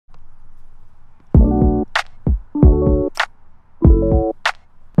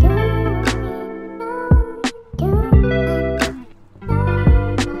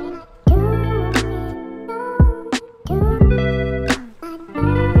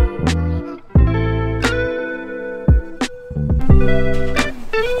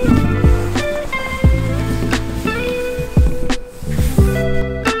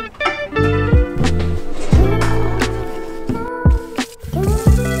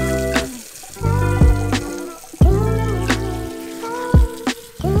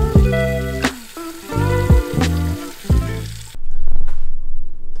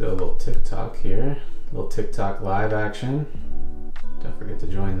TikTok live action. Don't forget to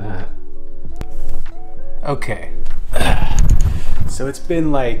join that. Okay. So it's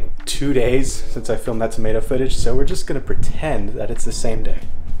been like 2 days since I filmed that tomato footage, so we're just gonna pretend that it's the same day.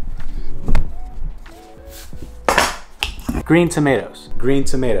 Green tomatoes, green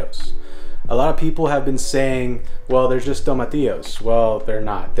tomatoes. A lot of people have been saying, well, they're just tomatillos. Well, they're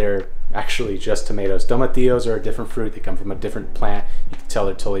not. They're actually just tomatoes. Tomatillos are a different fruit. They come from a different plant. You can tell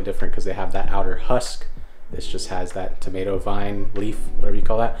they're totally different because they have that outer husk. This just has that tomato vine, leaf, whatever you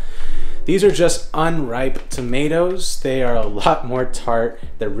call that. These are just unripe tomatoes. They are a lot more tart.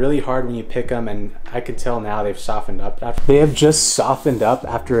 They're really hard when you pick them, and I can tell now they've softened up. They have just softened up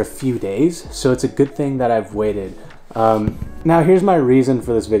after a few days, so it's a good thing that I've waited. Now here's my reason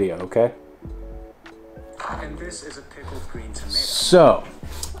for this video, okay? And this is a pickled green tomato. So,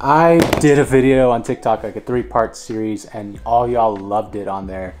 I did a video on TikTok, like a 3-part series, and all y'all loved it on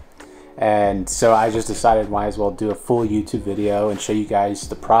there. And so I just decided might as well do a full YouTube video and show you guys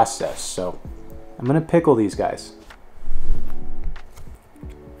the process. So, I'm gonna pickle these guys.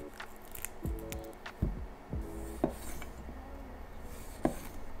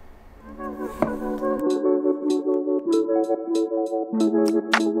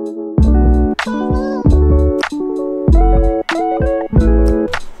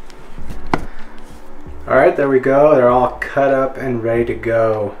 All right, there we go. They're all cut up and ready to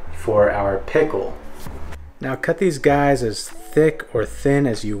go for our pickle. Now cut these guys as thick or thin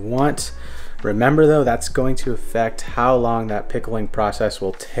as you want. Remember though, that's going to affect how long that pickling process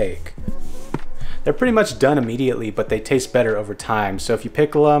will take. They're pretty much done immediately, but they taste better over time. So if you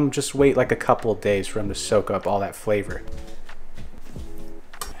pickle them, just wait like a couple of days for them to soak up all that flavor.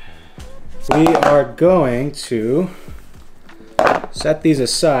 We are going to set these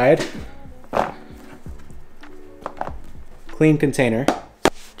aside. Clean container.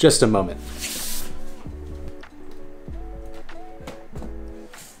 Just a moment.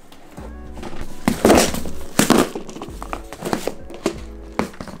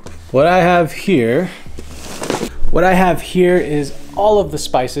 What I have here is all of the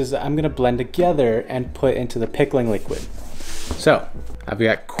spices that I'm gonna blend together and put into the pickling liquid. So I've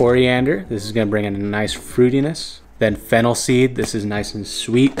got coriander. This is gonna bring in a nice fruitiness. Then fennel seed. This is nice and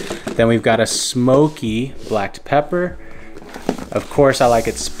sweet. Then we've got a smoky black pepper. Of course, I like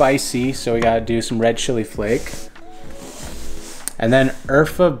it spicy, so we gotta do some red chili flake. And then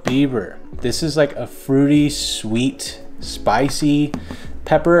urfa biber. This is like a fruity, sweet, spicy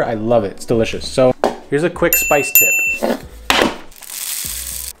pepper. I love it, it's delicious. So here's a quick spice tip.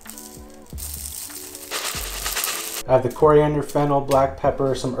 I have the coriander, fennel, black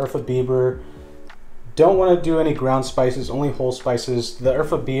pepper, some urfa biber. Don't want to do any ground spices, only whole spices. The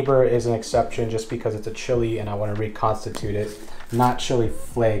urfa biber is an exception just because it's a chili and I want to reconstitute it. Not chili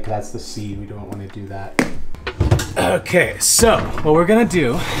flake, that's the seed. We don't want to do that. Okay, so what we're gonna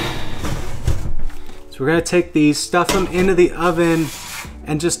do is we're gonna take these, stuff them into the oven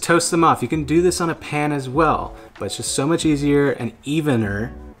and just toast them off. You can do this on a pan as well, but it's just so much easier and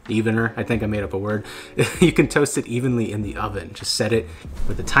evener, I think I made up a word. You can toast it evenly in the oven. Just set it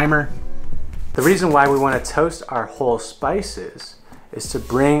with a timer. The reason why we want to toast our whole spices is to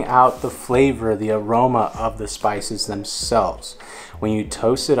bring out the flavor, the aroma of the spices themselves. When you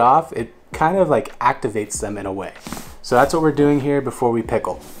toast it off, it kind of like activates them in a way. So that's what we're doing here before we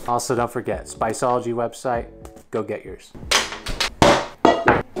pickle. Also, don't forget, Spiceology website, go get yours.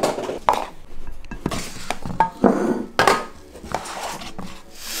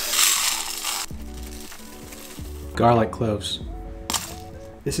 Garlic cloves.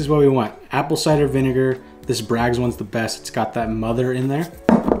 This is what we want. Apple cider vinegar. This Bragg's one's the best. It's got that mother in there.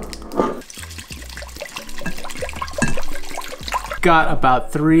 Got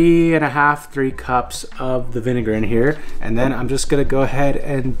about 3 cups of the vinegar in here. And then I'm just gonna go ahead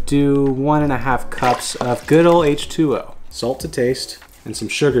and do 1.5 cups of good old H2O. Salt to taste and some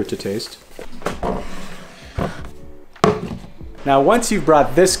sugar to taste. Now once you've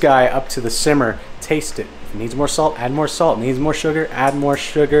brought this guy up to the simmer, taste it. If it needs more salt, add more salt. Needs more sugar, add more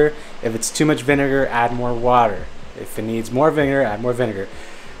sugar. If it's too much vinegar, add more water. If it needs more vinegar, add more vinegar.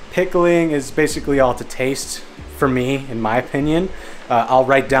 Pickling is basically all to taste for me, in my opinion. I'll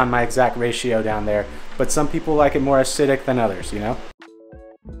write down my exact ratio down there, but some people like it more acidic than others, you know?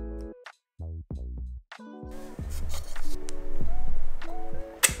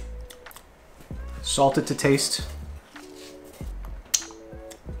 Salt it to taste.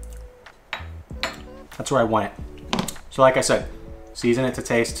 That's where I want it. So like I said, season it to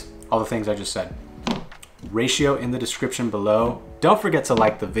taste, all the things I just said. Ratio in the description below. Don't forget to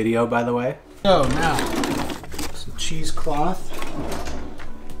like the video, by the way. So now, some cheesecloth,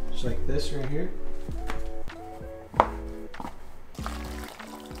 just like this right here.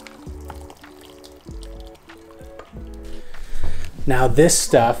 Now this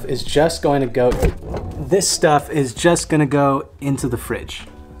stuff is just going to go into the fridge.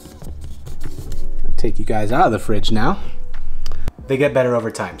 I'll take you guys out of the fridge now. They get better over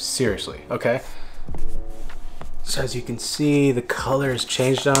time, seriously, okay? So as you can see, the color has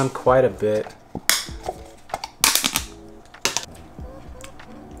changed on quite a bit.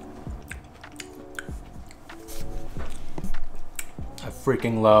 I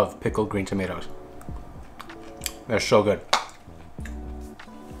freaking love pickled green tomatoes. They're so good.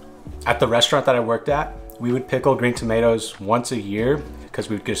 At the restaurant that I worked at, we would pickle green tomatoes once a year because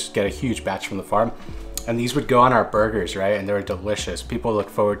we'd just get a huge batch from the farm. And these would go on our burgers, right? And they were delicious. People look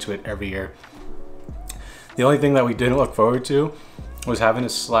forward to it every year. The only thing that we didn't look forward to was having to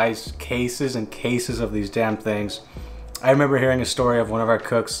slice cases and cases of these damn things. I remember hearing a story of one of our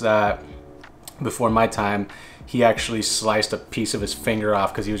cooks that before my time, he actually sliced a piece of his finger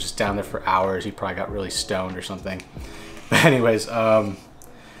off because he was just down there for hours. He probably got really stoned or something. But anyways,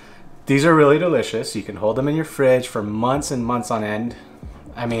 these are really delicious. You can hold them in your fridge for months and months on end.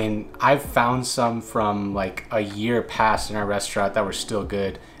 I mean, I've found some from like a year past in our restaurant that were still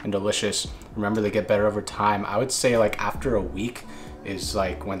good and delicious. Remember, they get better over time. I would say like after a week is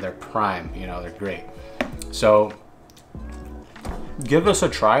like when they're prime, you know, they're great. So give us a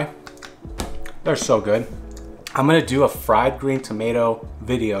try. They're so good. I'm gonna do a fried green tomato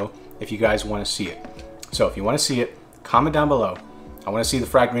video if you guys wanna see it. So if you wanna see it, comment down below. I wanna see the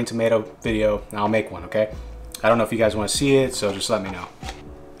fried green tomato video and I'll make one, okay? I don't know if you guys wanna see it, so just let me know.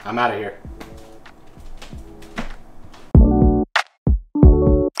 I'm out of here.